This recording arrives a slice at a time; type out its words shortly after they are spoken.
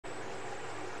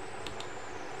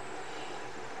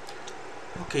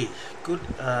Okay, good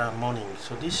morning.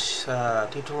 So this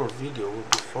tutorial video will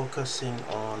be focusing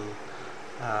on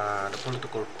the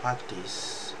political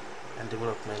parties and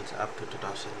developments up to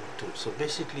 2002. So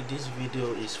basically this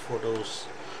video is for those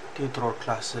tutorial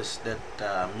classes that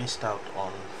missed out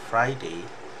on Friday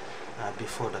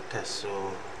before the test.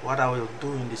 So what I will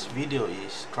do in this video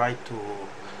is try to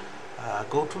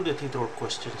go through the tutorial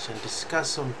questions and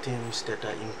discuss some themes that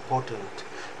are important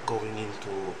going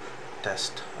into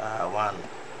test 1.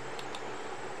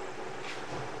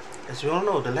 As you all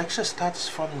know, the lecture starts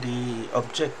from the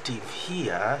objective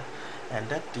here, and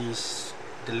that is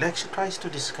the lecture tries to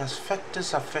discuss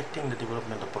factors affecting the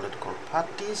development of political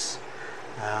parties,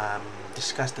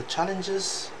 discuss the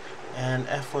challenges and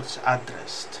efforts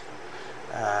addressed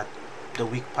the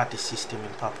weak party system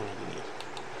in Papua New Guinea.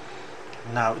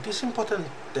 Now, it is important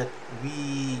that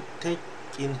we take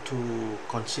into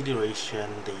consideration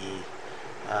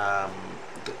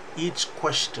each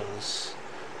questions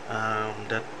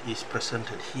that is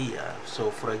presented here. So,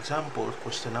 for example,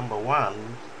 question number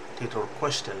 1, tutorial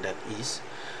question, that is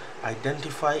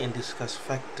identify and discuss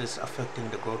factors affecting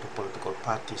the growth of political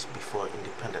parties before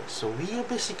independence. So we are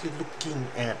basically looking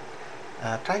at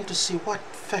trying to see what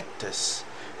factors,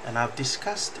 and I've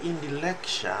discussed in the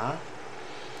lecture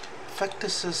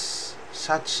factors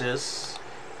such as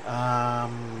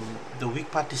the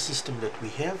weak party system that we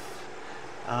have,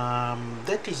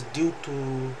 that is due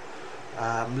to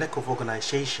lack of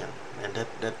organization, and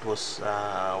that was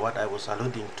what I was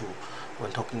alluding to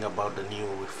when talking about the new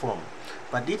reform.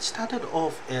 But it started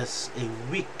off as a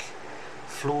weak,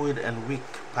 fluid and weak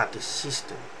party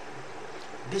system.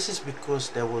 This is because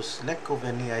there was lack of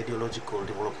any ideological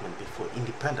development before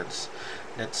independence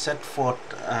that set forth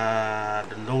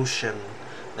the notion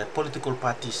that political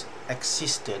parties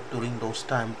existed during those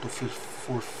times to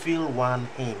fulfill one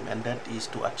aim, and that is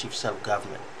to achieve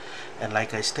self-government. And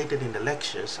like I stated in the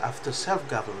lectures, after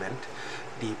self-government,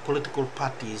 the political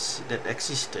parties that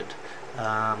existed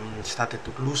started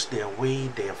to lose their way,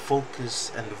 their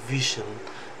focus and the vision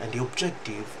and the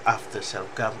objective after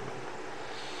self-government.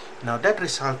 Now that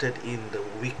resulted in the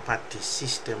weak party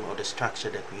system or the structure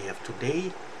that we have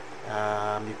today.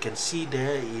 You can see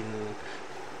there in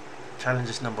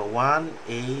challenges number 1,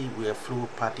 A, we have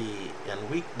fluid party and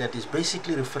weak. That is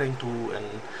basically referring to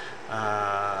an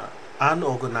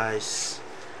unorganized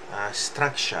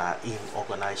structure in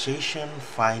organization,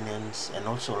 finance, and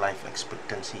also life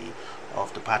expectancy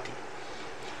of the party.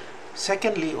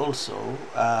 Secondly, also,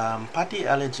 party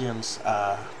allegiance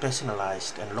are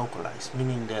personalized and localized,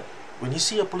 meaning that when you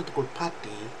see a political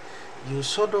party, you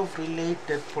sort of relate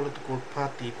that political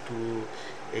party to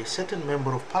a certain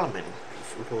member of parliament.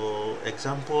 For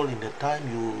example, in the time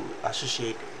you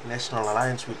associate National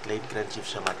Alliance with late Grand Chief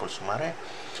Sir Michael Sumare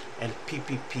and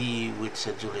PPP with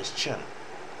Sir Julius Chen.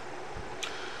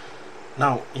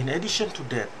 Now, in addition to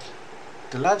that,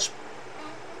 the large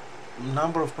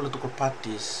number of political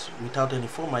parties without any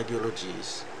formal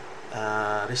ideologies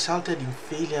resulted in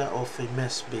failure of a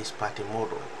mass-based party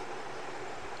model,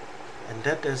 and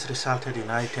that has resulted in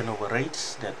high turnover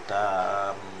rates that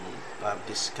I've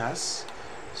discussed.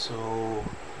 So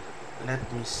let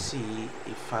me see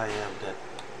if I have that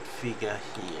figure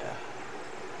here.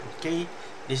 Okay,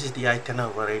 this is the high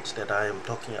turnover rates that I am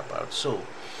talking about. So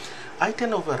high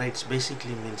turnover rates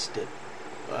basically means that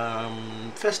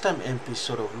first-time MPs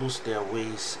sort of lose their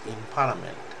ways in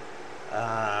parliament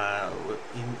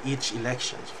in each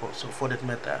election. So for that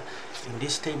matter, in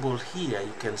this table here,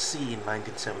 you can see in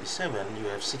 1977 you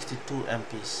have 62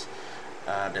 MPs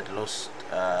that lost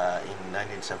in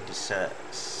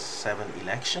 1977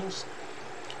 elections,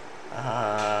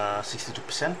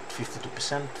 62%,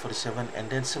 52%, 47%, and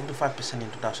then 75% in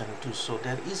 2002. So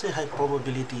there is a high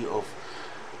probability of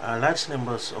large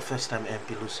numbers of first-time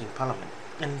MP losing parliament,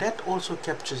 and that also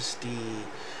captures the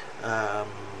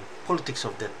politics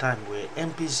of that time, where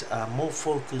MPs are more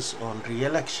focused on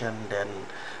re-election than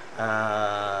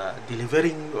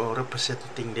delivering or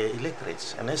representing their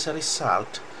electorates, and as a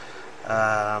result,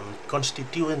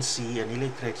 constituency and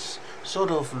electorates sort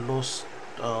of lose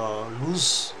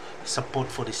support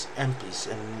for these MPs,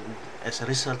 and as a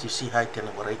result you see high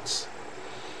turnover rates.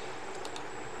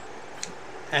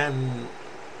 And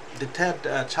the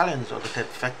third challenge, or the third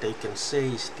factor you can say,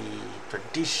 is the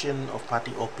tradition of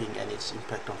party hopping and its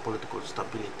impact on political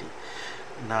stability.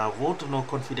 Now, vote of no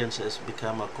confidence has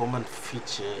become a common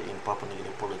feature in Papua New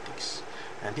Guinea politics,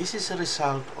 and this is a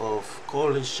result of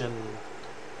coalition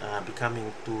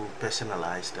becoming too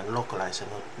personalized and localized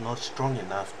and not strong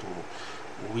enough to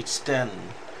withstand,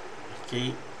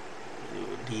 okay,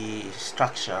 the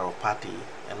structure of party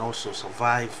and also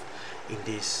survive in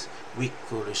this weak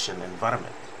coalition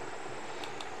environment.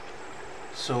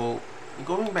 So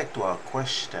going back to our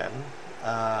question,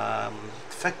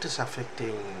 factors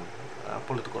affecting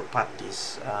political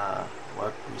parties,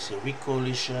 what we say, weak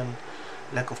coalition,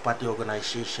 lack of party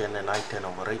organization, and high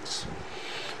turnover rates.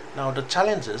 Now the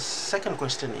challenges, second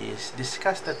question is,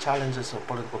 discuss the challenges of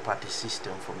political party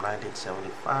system from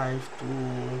 1975 to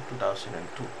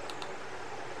 2002.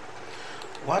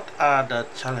 What are the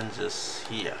challenges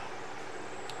here?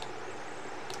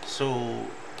 So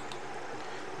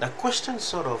the question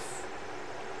sort of,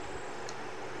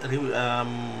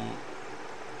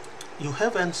 you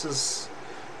have answers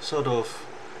sort of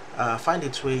find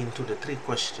its way into the three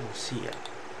questions here.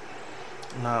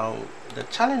 Now the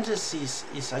challenges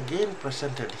is again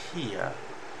presented here.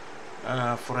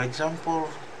 For example,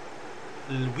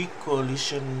 weak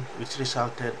coalition which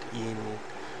resulted in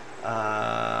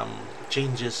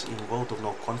changes in vote of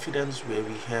no confidence, where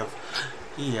we have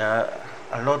here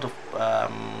a lot of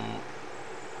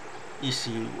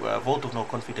vote of no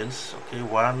confidence. Okay,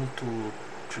 1, 2,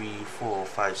 3, 4,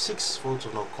 5, 6 votes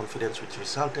of no confidence, which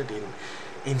resulted in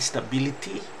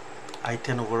instability. High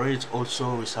turnover rates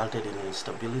also resulted in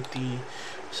instability.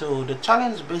 So the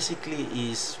challenge basically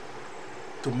is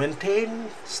to maintain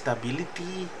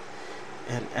stability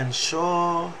and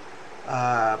ensure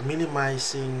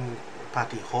minimizing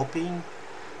party hopping.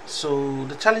 So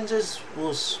the challenges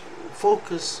was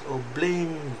focused or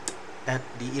blamed at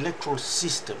the electoral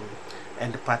system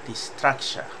and the party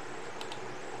structure.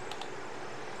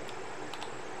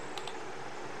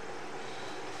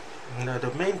 Now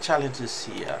the main challenges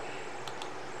here.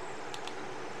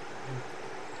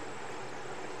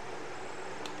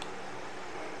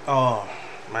 Oh,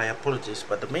 my apologies,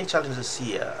 but the main challenges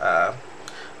here are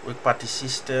weak party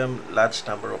system, large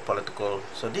number of political.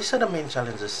 So these are the main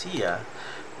challenges here.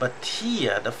 But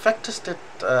here, the factors that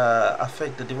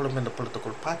affect the development of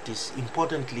political parties,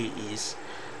 importantly, is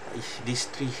these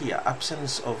three here: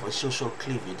 absence of a social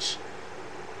cleavage,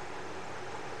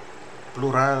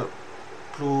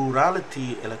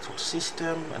 plurality electoral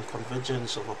system, and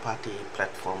convergence of a party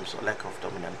platforms or lack of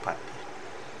dominant party.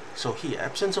 So here,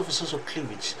 absence of a social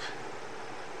cleavage,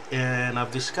 and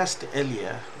I've discussed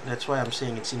earlier, that's why I'm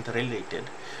saying it's interrelated.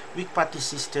 Weak party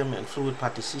system and fluid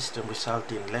party system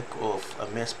result in lack of a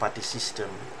mass party system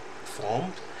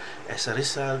formed. As a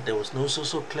result, there was no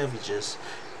social cleavages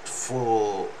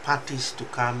for parties to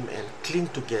come and cling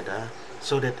together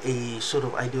so that a sort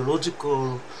of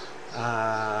ideological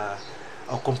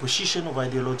or composition of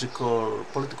ideological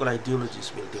political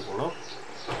ideologies will develop.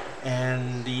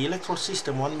 And the electoral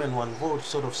system, one man, one vote,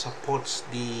 sort of supports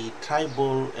the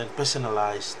tribal and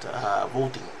personalized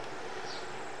voting.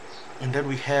 And then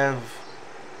we have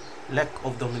lack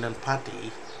of dominant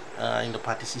party in the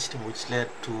party system, which led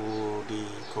to the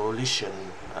coalition,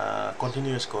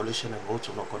 continuous coalition and votes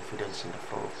of no confidence in the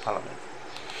floor of parliament.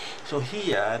 So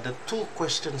here, the two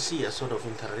questions here are sort of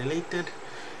interrelated.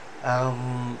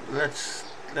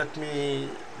 Let me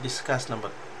discuss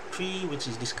number 3, which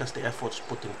is discuss the efforts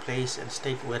put in place and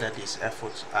state whether these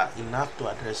efforts are enough to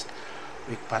address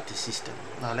weak party system.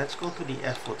 Now let's go to the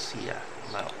efforts here.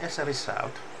 Now as a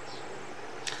result,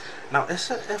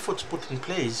 efforts put in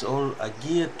place all are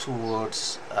geared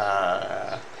towards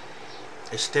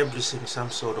establishing some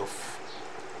sort of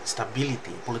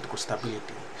stability, political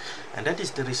stability, and that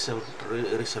is the reason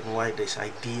why this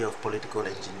idea of political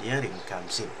engineering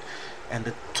comes in. And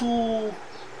the two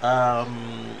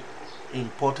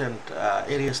important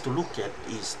areas to look at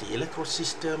is the electoral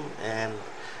system and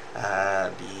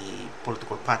the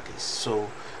political parties. So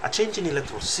a change in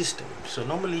electoral system. So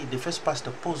normally the first past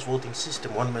the post voting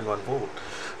system, one man, one vote,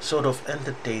 sort of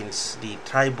entertains the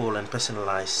tribal and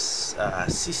personalized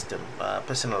system,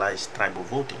 personalized tribal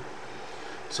voting.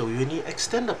 So when you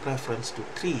extend the preference to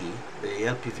 3, the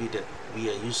LPV that we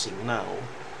are using now,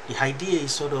 the idea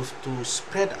is sort of to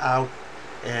spread out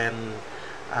and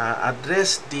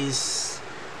address this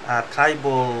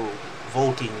tribal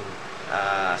voting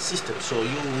system. So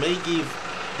you may give,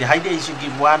 the idea is you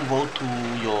give 1 vote to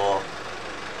your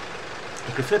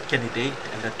preferred candidate,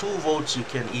 and the 2 votes you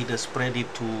can either spread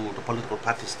it to the political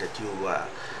parties that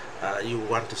you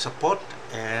want to support,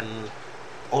 and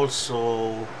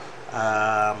also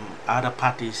other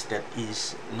parties that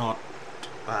is not,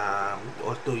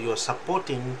 although you are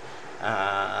supporting,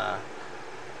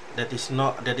 that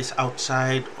is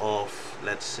outside of,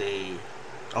 let's say,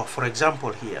 or for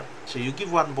example here, so you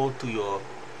give 1 vote to your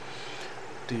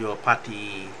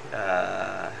party,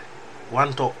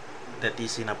 1 talk that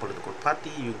is in a political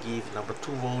party, you give number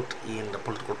 2 vote in the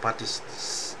political parties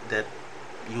that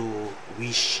you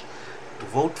wish to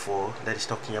vote for, that is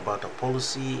talking about a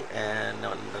policy, and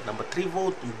on the number 3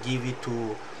 vote you give it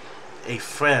to a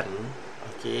friend.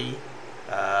 Okay,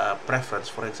 preference.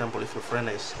 For example, if your friend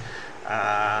is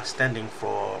standing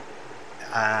for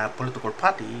a political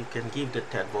party, you can give the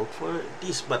 3rd vote for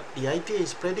this. But the idea is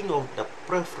spreading of the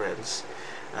preference,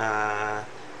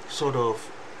 sort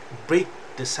of break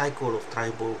the cycle of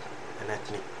tribal and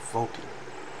ethnic voting.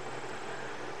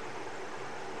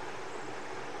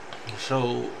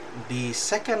 So the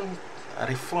second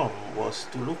reform was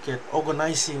to look at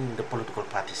organizing the political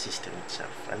party system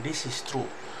itself, and this is true.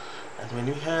 And when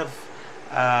you have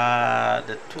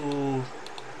the two,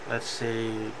 let's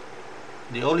say,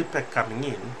 the OLIPEC coming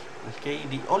in, okay,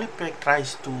 the OLIPEC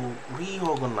tries to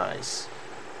reorganize,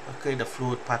 okay, the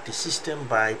fluid party system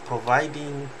by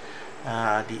providing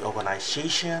the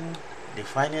organization, the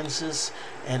finances,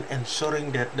 and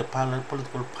ensuring that the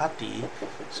political party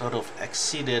sort of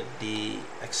exceeded the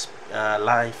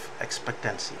life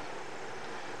expectancy.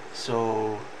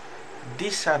 So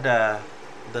these are the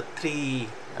 3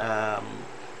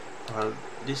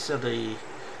 these are the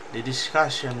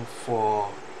discussion for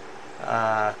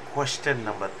question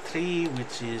number 3,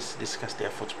 which is discuss the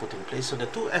efforts put in place. So the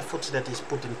 2 efforts that is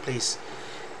put in place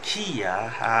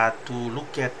here are to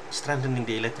look at strengthening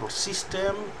the electoral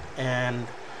system and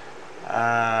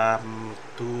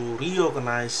to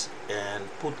reorganize and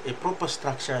put a proper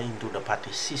structure into the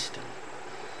party system.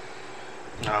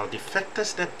 Now, the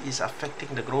factors that is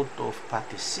affecting the growth of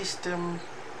party system,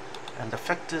 and the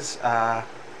factors are,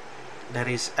 there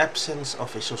is absence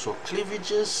of a social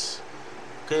cleavages,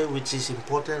 okay, which is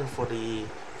important for the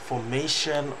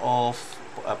formation of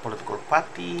a political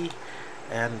party,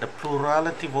 and the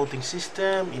plurality voting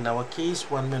system. In our case,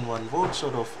 one man, one vote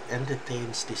sort of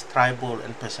entertains this tribal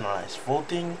and personalized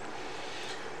voting,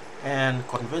 and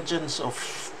convergence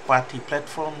of party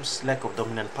platforms, lack of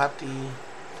dominant party.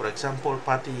 For example,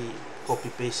 party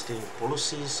copy-pasting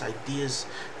policies, ideas.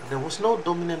 There was no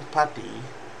dominant party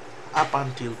up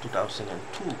until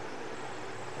 2002.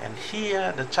 And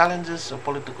here the challenges of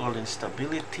political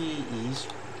instability is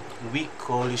weak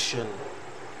coalition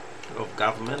of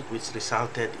government, which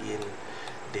resulted in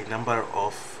the number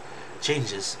of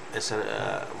changes as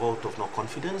a vote of no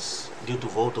confidence, due to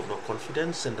vote of no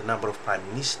confidence, and the number of prime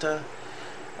minister,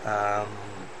 the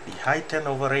high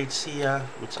turnover rates here,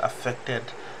 which affected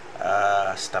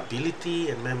stability,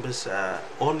 and members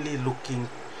only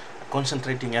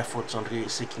concentrating efforts on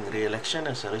seeking re-election.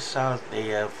 As a result, they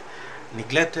have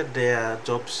neglected their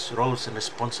jobs, roles, and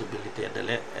responsibility at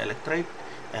the electorate,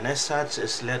 and as such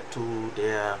has led to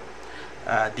their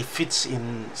defeats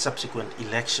in subsequent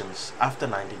elections after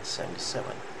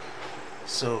 1977.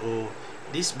 So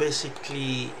this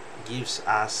basically gives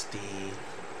us the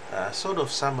sort of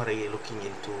summary looking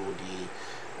into the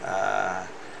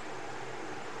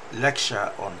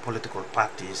lecture on political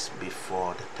parties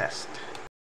before the test.